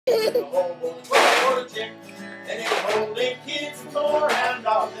The whole world for a chick, and they holding kids more and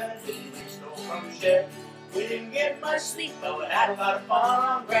dogs and a baby stole from the shed. We didn't get much sleep, but we had a lot of fun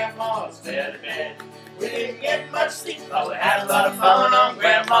on Grandma's feather bed. We didn't get much sleep, but we had a lot of fun on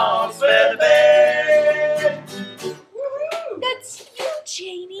Grandma's feather bed. That's you,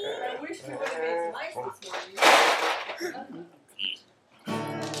 Janie. I wish we would have made some ice this morning.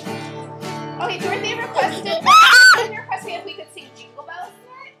 Okay, Dorothy requested if we could sing Jingle Bells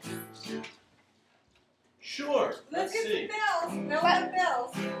next. Sure, Let's get see. some bells. No one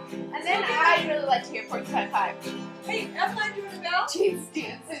bells. And then I'd really like to hear Porcupine Pie. Hey, am I doing a bell? Jeez,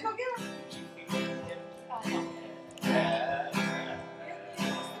 dude. Let's go get them.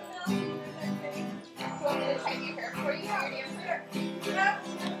 You want me to tighten your hair for you? Or your hair?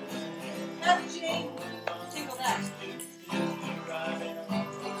 Have Jane jingle bells.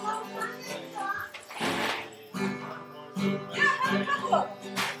 Yeah, have a couple of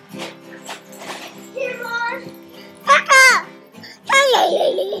them. Here, Mom.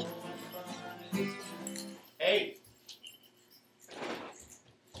 Hey,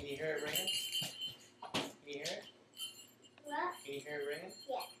 can you hear it ringing? Can you hear it? What? Can you hear it ringing?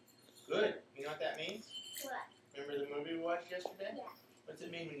 Yeah. Good. You know what that means? What? Remember the movie we watched yesterday? Yeah. What's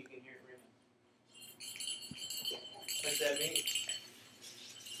it mean when you can hear it ringing? What's that mean?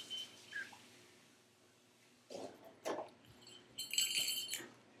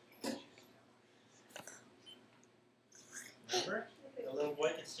 Remember? The little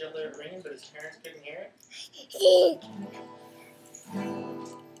boy could still hear it ringing, but his parents couldn't hear it?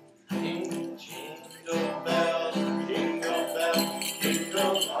 Jingle bells,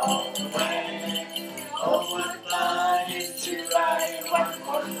 jingle all the way. Oh, what fun it is to ride in one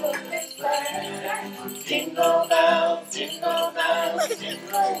horse open sleigh. Jingle bells, jingle all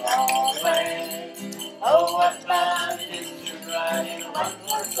the way. Oh, what fun it is to ride in one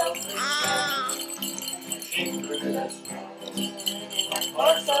horse open sleigh. Jingle bells, one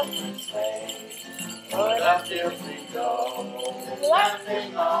horse open sleigh. What a field we go,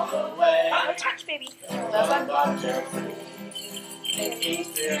 laughing all the way. Oh, touch, baby. Making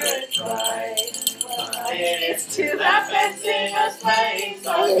spirits bright. It is to laugh and sing a sleighing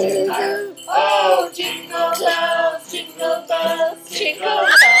song tonight. Oh, jingle bells, jingle all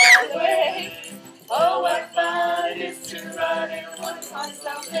the way. Oh, what fun it is to ride in one horse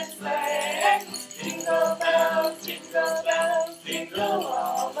open sleigh. Jingle bells, jingle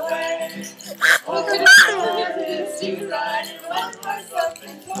all the way. Oh, what fun it is to ride in one horse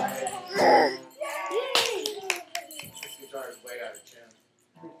open sleigh. This guitar is way out of tune.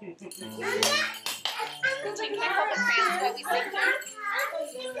 Jane, can I hold the crayons while we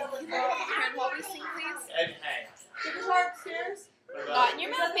sing, please? Crayon while we sing, please? And hang. The guitar upstairs. Not in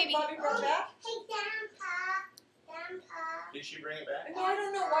your mouth, baby. Bobby brought back? Did she bring it back? No, I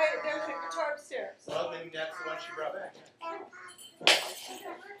don't know why there's a guitar upstairs. Well, then that's the one she brought back.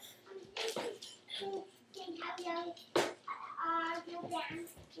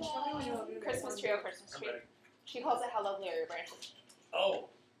 Christmas tree, oh, Christmas tree. She calls it How Lovely Are Your Branches. Oh.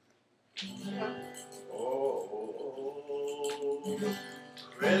 Oh,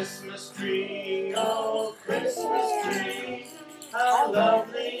 Christmas tree, oh, Christmas tree, how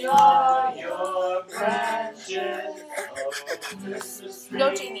lovely are your branches. Oh, Christmas tree,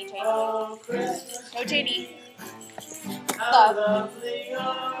 No, Jamie, Jamie. oh, Christmas No, Jamie. how lovely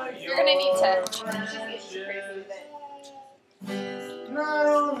are your You're gonna need to. branches. Not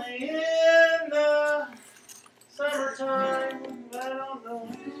only in the summertime, I don't know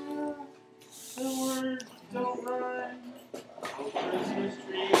the words don't rhyme.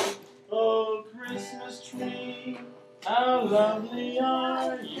 Oh Christmas tree, how lovely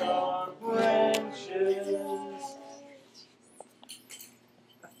are your branches.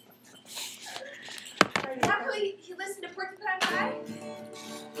 Happily, he listened to Porcupine Pie.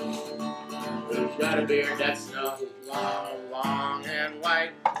 Who's got a beard that's long, long and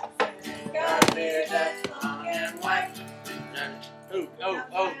white? Got a beard that's long and white.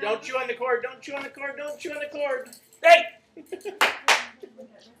 Oh, don't chew on the cord, don't chew on the cord, don't chew on the cord. Hey!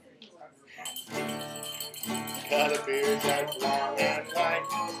 Got a beard that's long and white.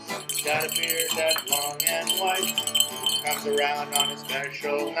 Got a beard that's long and white. Comes around on a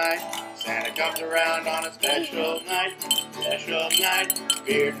special night. Santa comes around on a special night. Special night.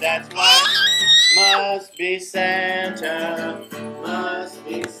 Beard that's white. Must be Santa. Must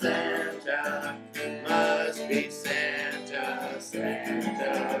be Santa. Must be Santa.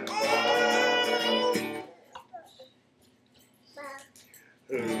 Santa Claus.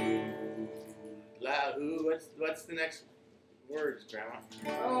 Who? What's the next words, Grandma?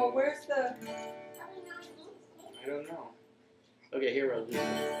 Oh, where's the... I don't know. Okay, here we'll do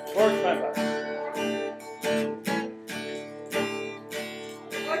porcupine pie.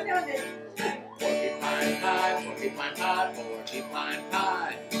 What down there? Porcupine pie, porcupine pie, porcupine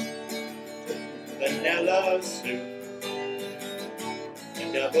pie. Vanilla soup.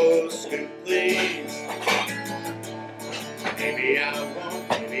 A double scoop, please. Maybe I won't,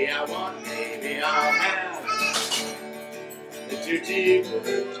 maybe I want, maybe I'll have the tutti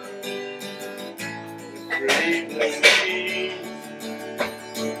fruit. Pretty blue cheese.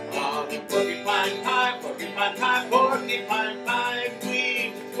 Oh, the porcupine pie, porcupine pie, porcupine pie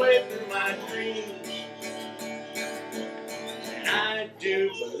weaves its way through my dreams. And I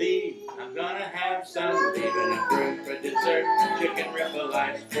do believe I'm gonna have some, leaving a fruit for dessert, chicken ripple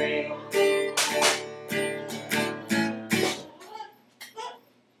ice cream.